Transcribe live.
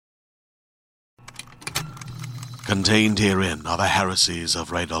Contained herein are the heresies of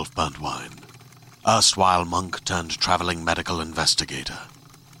Radolf Burntwine, erstwhile monk turned traveling medical investigator.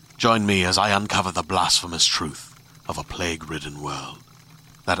 Join me as I uncover the blasphemous truth of a plague-ridden world,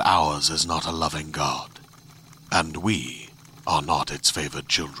 that ours is not a loving God, and we are not its favored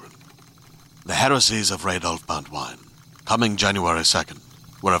children. The heresies of Radolf Burntwine, coming January 2nd,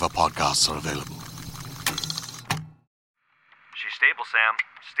 wherever podcasts are available. She's stable, Sam.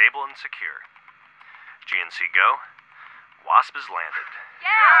 Stable and secure. GNC go. Wasp has landed.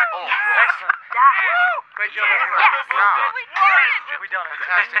 Yeah! Oh, yes! excellent. Great job. Yes! We did it. We done it.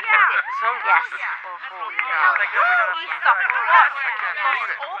 Fantastic. So yes. Holy cow. Thank God we done it. I can't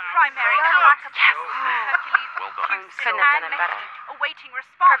believe it. All primary Hercules, Well done. Houston, Couldn't have done it better. awaiting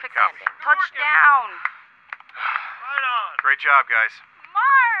response. Perfect landing. Touchdown. Right on. Great job, guys.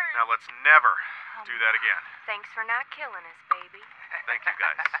 Mars! Now let's never do that again. Thanks for not killing us, baby. Thank you,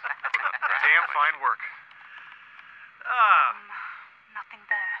 guys. Damn fine work. Nothing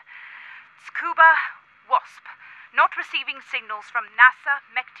there. Scuba, Wasp. Not receiving signals from NASA,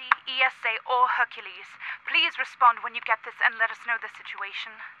 MECTI, ESA, or Hercules. Please respond when you get this and let us know the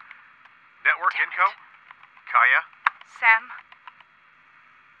situation. Network Damn Inco? it. Kaya? Sam?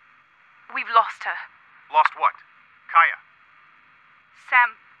 We've lost her. Lost what? Kaya?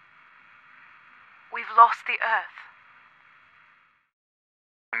 Sam, we've lost the Earth.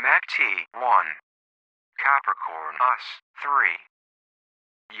 MAC-T 1. Capricorn Us 3.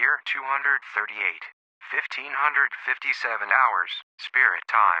 Year 238. 1557 hours. Spirit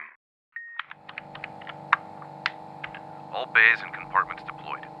time. All bays and compartments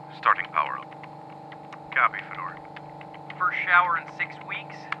deployed. Starting power up. Copy, Fedor. First shower in 6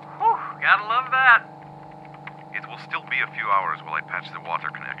 weeks? Whew, gotta love that. It will still be a few hours while I patch the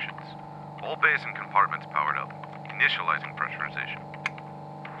water connections. All bays and compartments powered up. Initializing pressurization.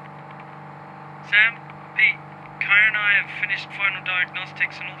 Sam, Pete, Kaya and I have finished final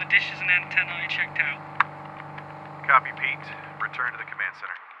diagnostics and all the dishes and antennae checked out. Copy, Pete. Return to the command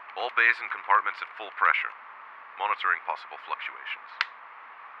center. All bays and compartments at full pressure. Monitoring possible fluctuations.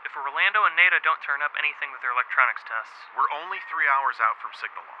 If Orlando and Nada don't turn up anything with their electronics tests. We're only 3 hours out from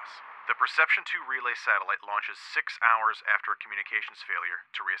signal loss. The Perception 2 relay satellite launches 6 hours after a communications failure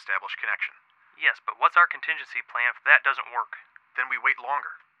to reestablish connection. Yes, but what's our contingency plan if that doesn't work? Then we wait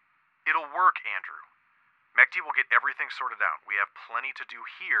longer. It'll work, Andrew. MECTI will get everything sorted out. We have plenty to do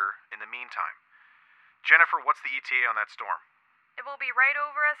here in the meantime. Jennifer, what's the ETA on that storm? It will be right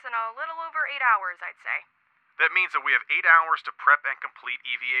over us in a little over 8 hours, I'd say. That means that we have 8 hours to prep and complete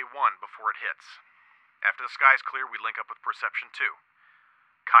EVA-1 before it hits. After the sky's clear, we link up with Perception 2.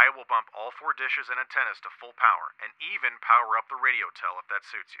 Kaya will bump all 4 dishes and antennas to full power, and even power up the radio tel if that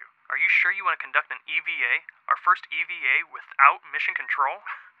suits you. Are you sure you want to conduct an EVA? Our first EVA without mission control?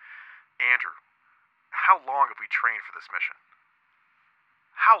 Andrew, how long have we trained for this mission?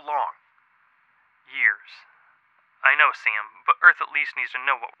 How long? Years. I know, Sam, but Earth at least needs to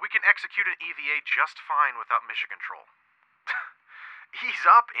know what... We can execute an EVA just fine without mission control. Ease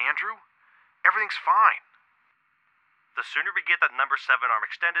up, Andrew. Everything's fine. The sooner we get that number 7 arm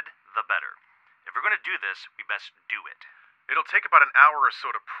extended, the better. If we're going to do this, we best do it. It'll take about an hour or so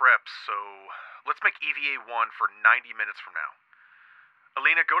to prep, so let's make EVA-1 for 90 minutes from now.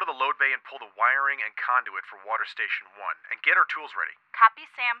 Alina, go to the load bay and pull the wiring and conduit for Water Station 1, and get our tools ready. Copy,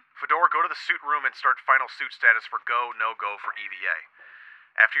 Sam. Fedor, go to the suit room and start final suit status for go, no-go for EVA.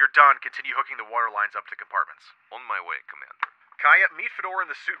 After you're done, continue hooking the water lines up to compartments. On my way, Commander. Kaya, meet Fedor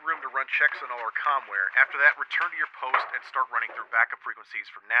in the suit room to run checks on all our comware. After that, return to your post and start running through backup frequencies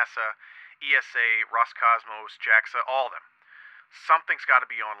for NASA, ESA, Roscosmos, JAXA, all of them. Something's got to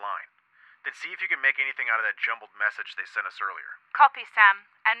be online. Then see if you can make anything out of that jumbled message they sent us earlier. Copy, Sam.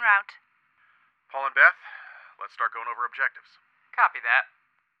 En route. Paul and Beth, let's start going over objectives. Copy that.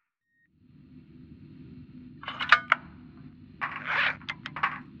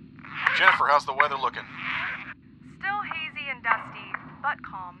 Jennifer, how's the weather looking? Still hazy and dusty, but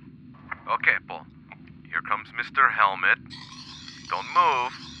calm. Okay, Paul. Here comes Mr. Helmet. Don't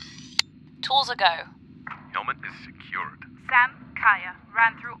move. Tools a go. Helmet is secured. Sam, Kaya,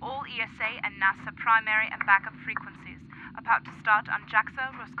 ran through all ESA and NASA primary and backup frequencies. About to start on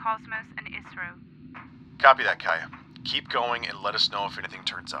JAXA, Roscosmos, and ISRO. Copy that, Kaya. Keep going and let us know if anything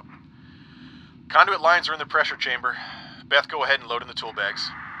turns up. Conduit lines are in the pressure chamber. Beth, go ahead and load in the tool bags.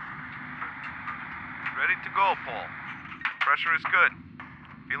 Ready to go, Paul. Pressure is good.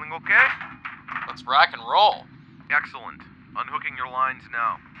 Feeling okay? Let's rock and roll. Excellent. Unhooking your lines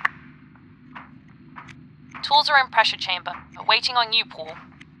now. Tools are in pressure chamber. Waiting on you, Paul.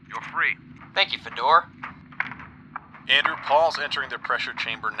 You're free. Thank you, Fedor. Andrew, Paul's entering the pressure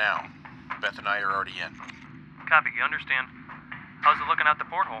chamber now. Beth and I are already in. Copy, you understand. How's it looking out the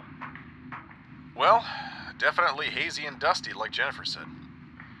porthole? Well, definitely hazy and dusty, like Jennifer said.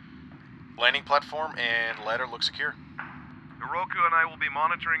 Landing platform and ladder look secure. Hiroku and I will be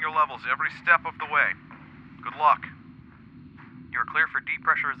monitoring your levels every step of the way. Good luck. You're clear for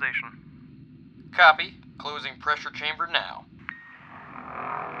depressurization. Copy. Closing pressure chamber now.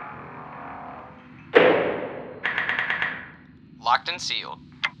 Locked and sealed.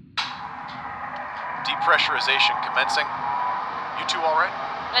 Depressurization commencing. You two all right?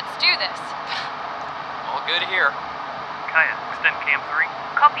 Let's do this. All good here. Kaya, extend cam 3.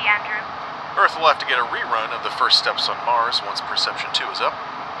 Copy, Andrew. Earth will have to get a rerun of the first steps on Mars once Perception 2 is up.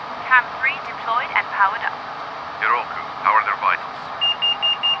 Cam 3 deployed and powered up. Hiroku, how are their vitals?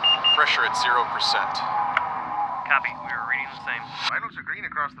 Pressure at 0%. Copy, we were reading the same. Vitals are green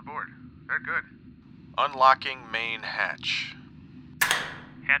across the board. They're good. Unlocking main hatch.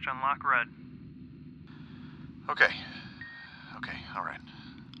 Hatch unlock red. Okay, alright.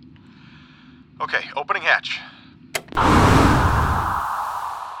 Okay, opening hatch.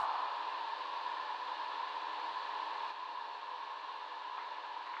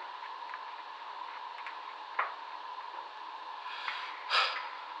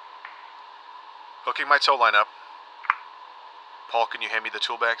 Hooking my tow line up. Paul, can you hand me the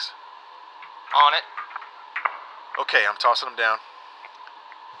tool bags? On it. Okay, I'm tossing them down.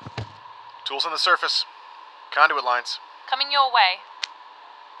 Tools on the surface. Conduit lines. Coming your way.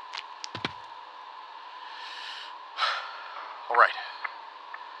 All right.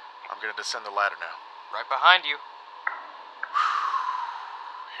 I'm gonna descend the ladder now. Right behind you.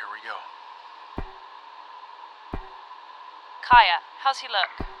 Here we go. Kaya, how's he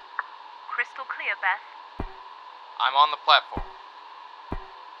look? Crystal clear, Beth. I'm on the platform.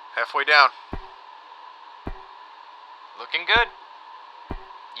 Halfway down. Looking good.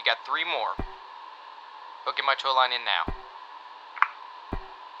 You got 3 more. Hooking my tow line in now.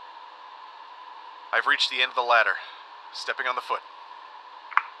 I've reached the end of the ladder. Stepping on the foot.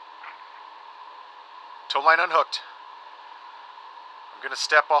 Tow line unhooked. I'm gonna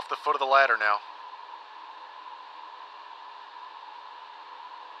step off the foot of the ladder now.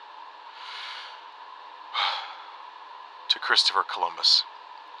 To Christopher Columbus,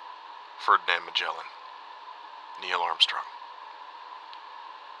 Ferdinand Magellan, Neil Armstrong.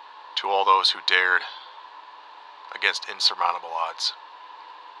 To all those who dared against insurmountable odds,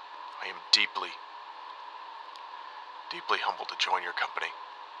 I am deeply, deeply humbled to join your company.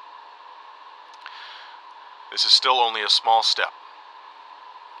 This is still only a small step,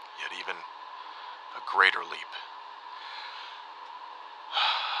 yet even a greater leap.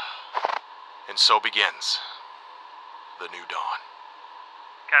 And so begins the new dawn.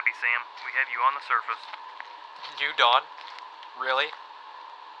 Copy, Sam. We have you on the surface. New dawn? Really?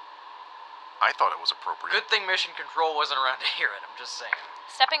 I thought it was appropriate. Good thing Mission Control wasn't around to hear it, I'm just saying.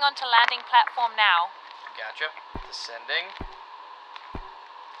 Stepping onto landing platform now. Gotcha. Descending.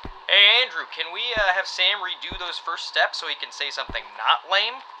 Hey, Andrew, can we have Sam redo those first steps so he can say something not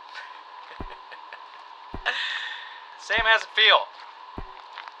lame? Sam, how's it feel?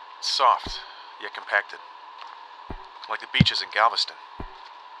 It's soft, yet compacted. Like the beaches in Galveston.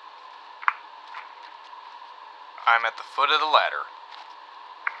 I'm at the foot of the ladder.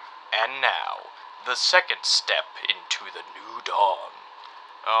 And now, the second step into the new dawn.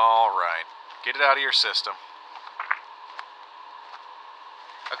 All right. Get it out of your system.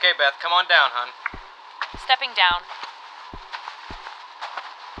 Okay, Beth, come on down, hon. Stepping down.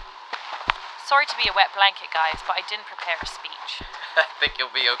 Sorry to be a wet blanket, guys, but I didn't prepare a speech. I think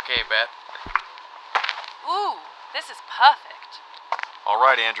you'll be okay, Beth. Ooh, this is perfect. All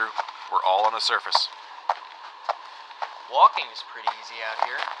right, Andrew. We're all on the surface. Walking is pretty easy out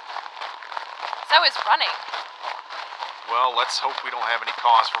here. So is running. Well, let's hope we don't have any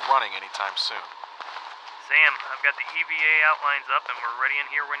cause for running anytime soon. Sam, I've got the EVA outlines up and we're ready in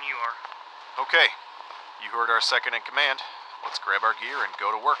here when you are. Okay. You heard our second in command. Let's grab our gear and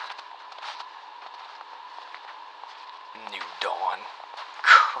go to work. New dawn.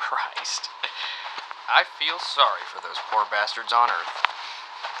 Christ. I feel sorry for those poor bastards on Earth.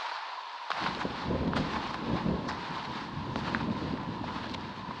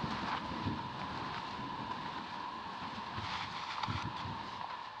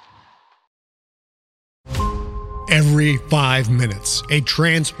 Every Every 5 minutes, a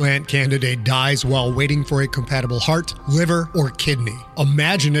transplant candidate dies while waiting for a compatible heart, liver, or kidney.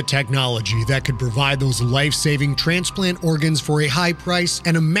 Imagine a technology that could provide those life-saving transplant organs for a high price,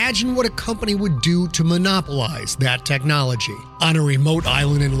 and imagine what a company would do to monopolize that technology. On a remote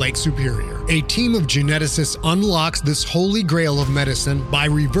island in Lake Superior, a team of geneticists unlocks this holy grail of medicine by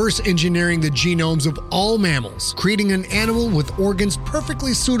reverse engineering the genomes of all mammals, creating an animal with organs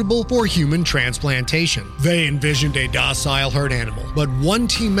perfectly suitable for human transplantation. They envisioned a docile herd animal, but one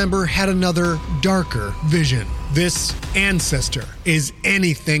team member had another, darker vision. This ancestor is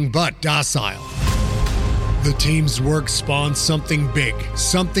anything but docile. The team's work spawned something big,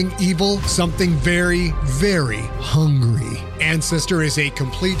 something evil, something very, very hungry. Ancestor is a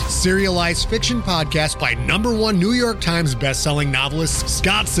complete serialized fiction podcast by #1 New York Times bestselling novelist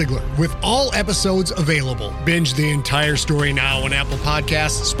Scott Sigler, with all episodes available. Binge the entire story now on Apple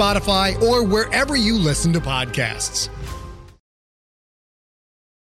Podcasts, Spotify, or wherever you listen to podcasts.